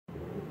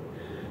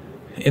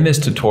In this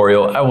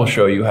tutorial, I will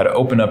show you how to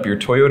open up your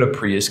Toyota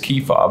Prius key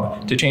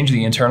fob to change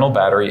the internal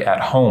battery at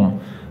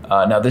home.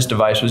 Now this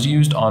device was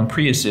used on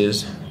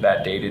Priuses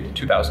that dated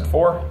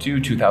 2004 to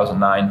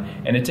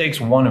 2009, and it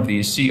takes one of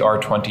these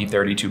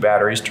CR2032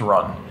 batteries to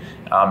run.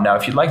 Now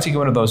if you'd like to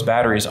go into those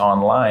batteries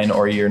online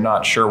or you're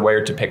not sure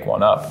where to pick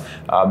one up,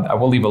 I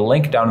will leave a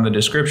link down in the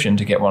description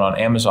to get one on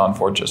Amazon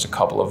for just a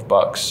couple of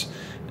bucks.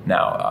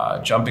 Now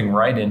jumping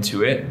right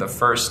into it, the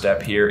first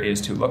step here is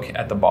to look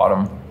at the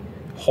bottom,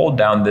 hold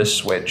down this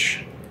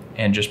switch,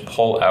 and just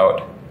pull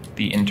out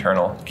the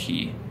internal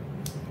key.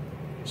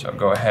 So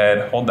go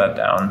ahead, hold that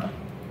down,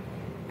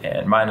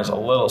 and mine is a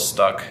little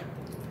stuck,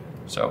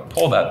 so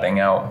pull that thing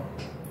out.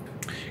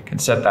 You can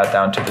set that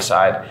down to the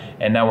side,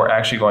 and now we're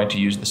actually going to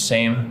use the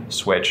same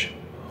switch,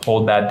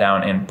 hold that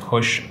down, and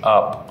push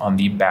up on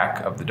the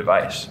back of the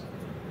device.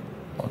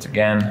 Once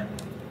again,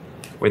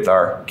 with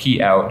our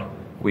key out,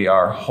 we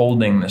are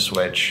holding the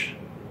switch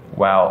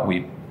while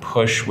we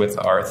push with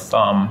our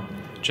thumb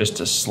just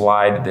to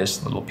slide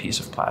this little piece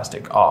of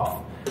plastic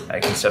off. I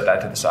can set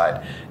that to the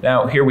side.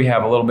 Now here we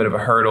have a little bit of a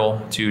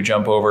hurdle to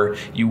jump over.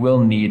 You will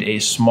need a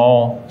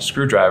small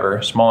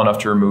screwdriver, small enough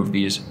to remove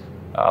these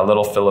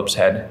little Phillips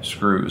head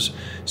screws.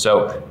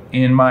 So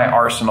in my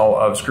arsenal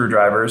of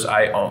screwdrivers,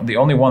 the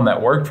only one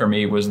that worked for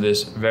me was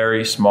this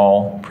very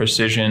small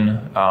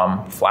precision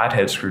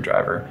flathead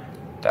screwdriver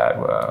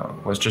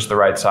that was just the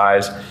right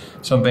size.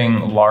 Something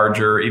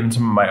larger, even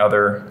some of my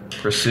other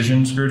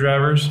precision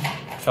screwdrivers,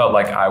 felt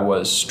like I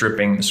was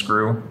stripping the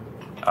screw.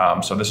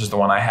 So this is the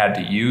one I had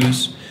to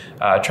use.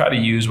 Try to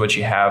use what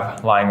you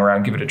have lying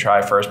around, give it a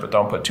try first, but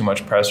don't put too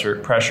much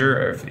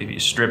pressure. If you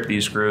strip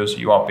these screws,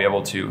 you won't be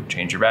able to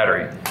change your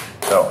battery.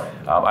 So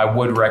I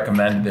would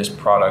recommend this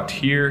product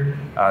here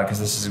because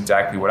this is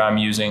exactly what I'm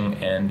using,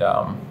 and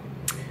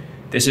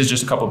this is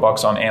just a couple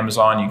bucks on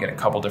Amazon. You get a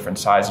couple different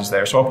sizes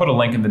there. So I'll put a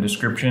link in the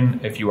description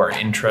if you are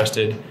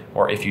interested,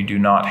 or if you do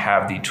not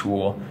have the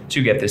tool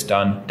to get this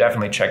done,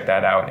 definitely check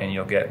that out and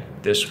you'll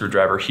get this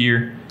screwdriver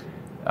here.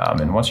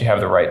 And once you have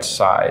the right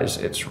size,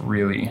 it's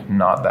really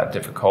not that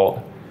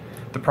difficult.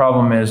 The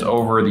problem is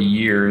over the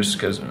years,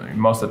 because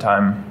most of the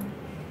time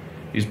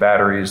these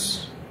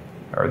batteries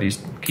or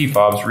these key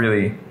fobs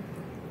really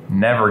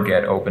never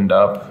get opened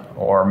up,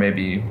 or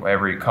maybe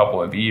every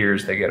couple of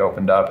years they get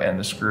opened up and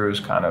the screws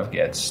kind of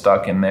get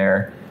stuck in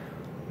there.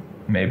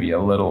 Maybe a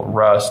little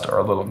rust or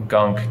a little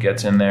gunk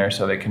gets in there,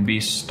 so they can be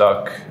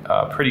stuck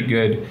pretty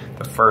good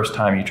the first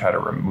time you try to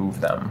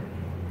remove them.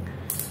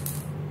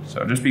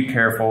 So just be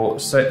careful,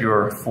 set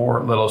your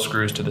 4 little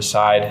screws to the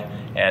side,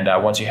 and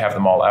once you have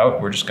them all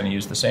out, we're just gonna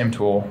use the same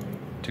tool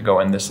to go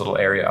in this little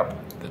area up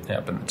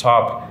in the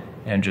top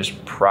and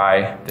just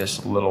pry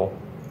this little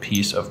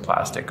piece of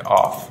plastic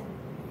off.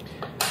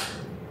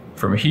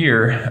 From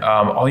here,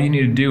 all you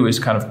need to do is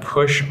kind of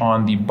push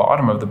on the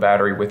bottom of the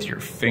battery with your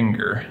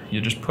finger.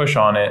 You just push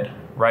on it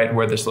right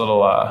where this little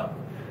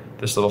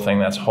thing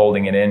that's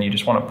holding it in. You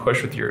just wanna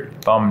push with your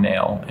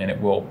thumbnail and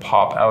it will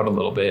pop out a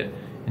little bit,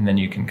 and then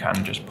you can kind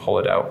of just pull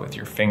it out with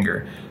your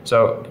finger.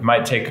 So it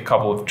might take a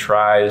couple of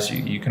tries.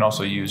 You can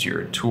also use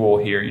your tool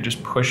here. You're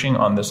just pushing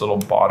on this little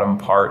bottom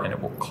part and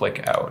it will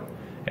click out.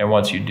 And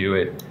once you do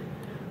it,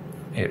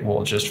 it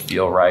will just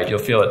feel right. You'll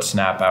feel it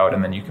snap out,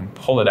 and then you can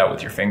pull it out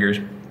with your fingers.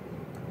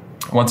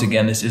 Once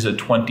again, this is a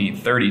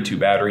 2032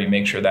 battery.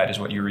 Make sure that is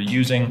what you were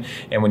using.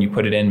 And when you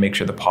put it in, make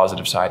sure the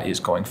positive side is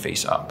going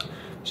face up.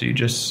 So you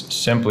just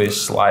simply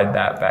slide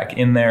that back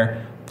in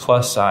there,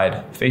 plus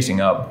side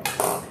facing up.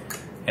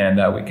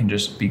 And we can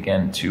just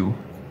begin to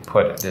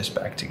put this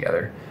back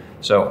together.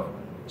 So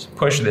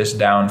push this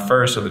down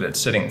first so that it's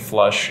sitting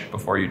flush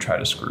before you try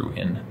to screw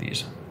in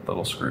these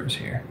little screws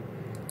here.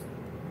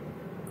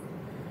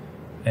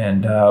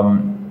 And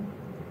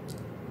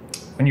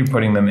when you're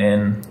putting them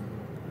in,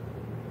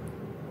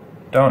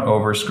 don't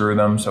over screw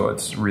them so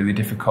it's really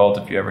difficult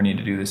if you ever need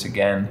to do this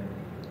again.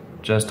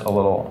 Just a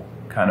little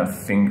kind of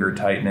finger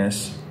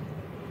tightness,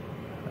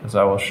 as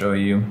I will show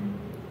you.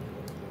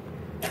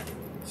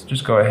 So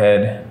just go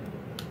ahead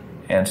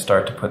and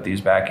start to put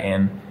these back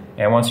in.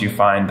 And once you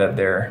find that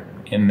they're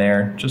in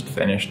there, just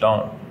finish.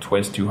 Don't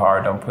twist too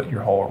hard. Don't put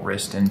your whole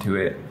wrist into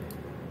it.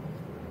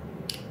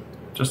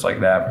 Just like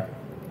that.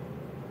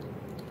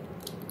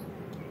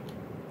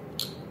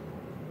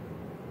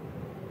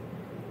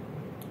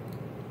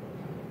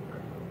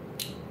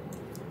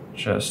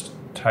 Just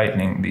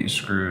tightening these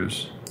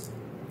screws.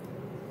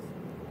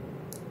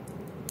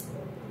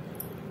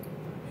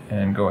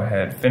 And go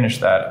ahead, finish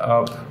that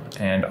up.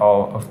 And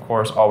of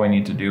course, all we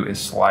need to do is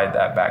slide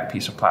that back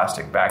piece of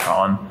plastic back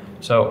on.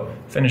 So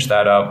finish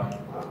that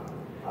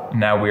up.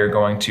 Now we are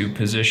going to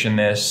position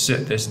this,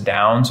 sit this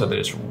down so that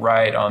it's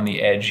right on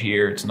the edge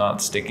here. It's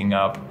not sticking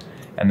up.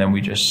 And then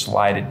we just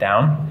slide it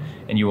down.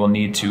 And you will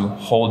need to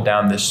hold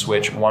down this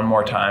switch one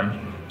more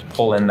time to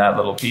pull in that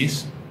little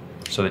piece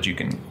so that you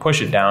can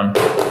push it down.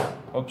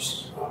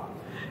 Oops.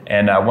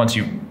 And once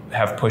you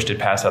have pushed it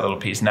past that little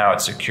piece, now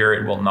it's secure.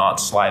 It will not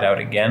slide out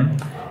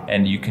again.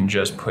 And you can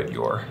just put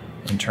your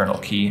internal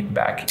key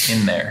back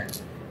in there.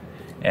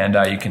 and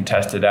you can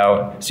test it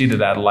out. See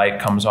that light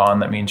comes on.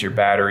 That means your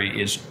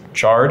battery is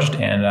charged,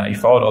 and you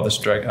followed all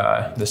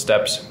the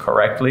steps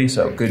correctly.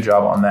 So good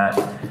job on that.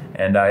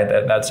 And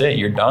that's it.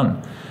 You're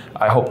done.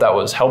 I hope that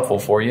was helpful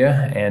for you,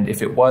 and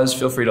if it was,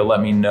 feel free to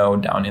let me know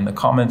down in the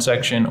comment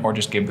section, or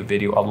just give the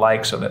video a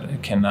like so that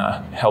it can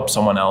help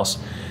someone else.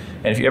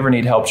 And if you ever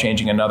need help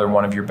changing another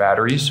one of your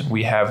batteries,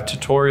 we have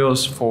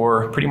tutorials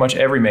for pretty much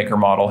every maker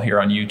model here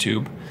on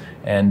YouTube,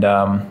 and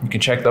you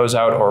can check those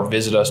out or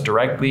visit us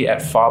directly at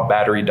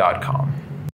fobbattery.com.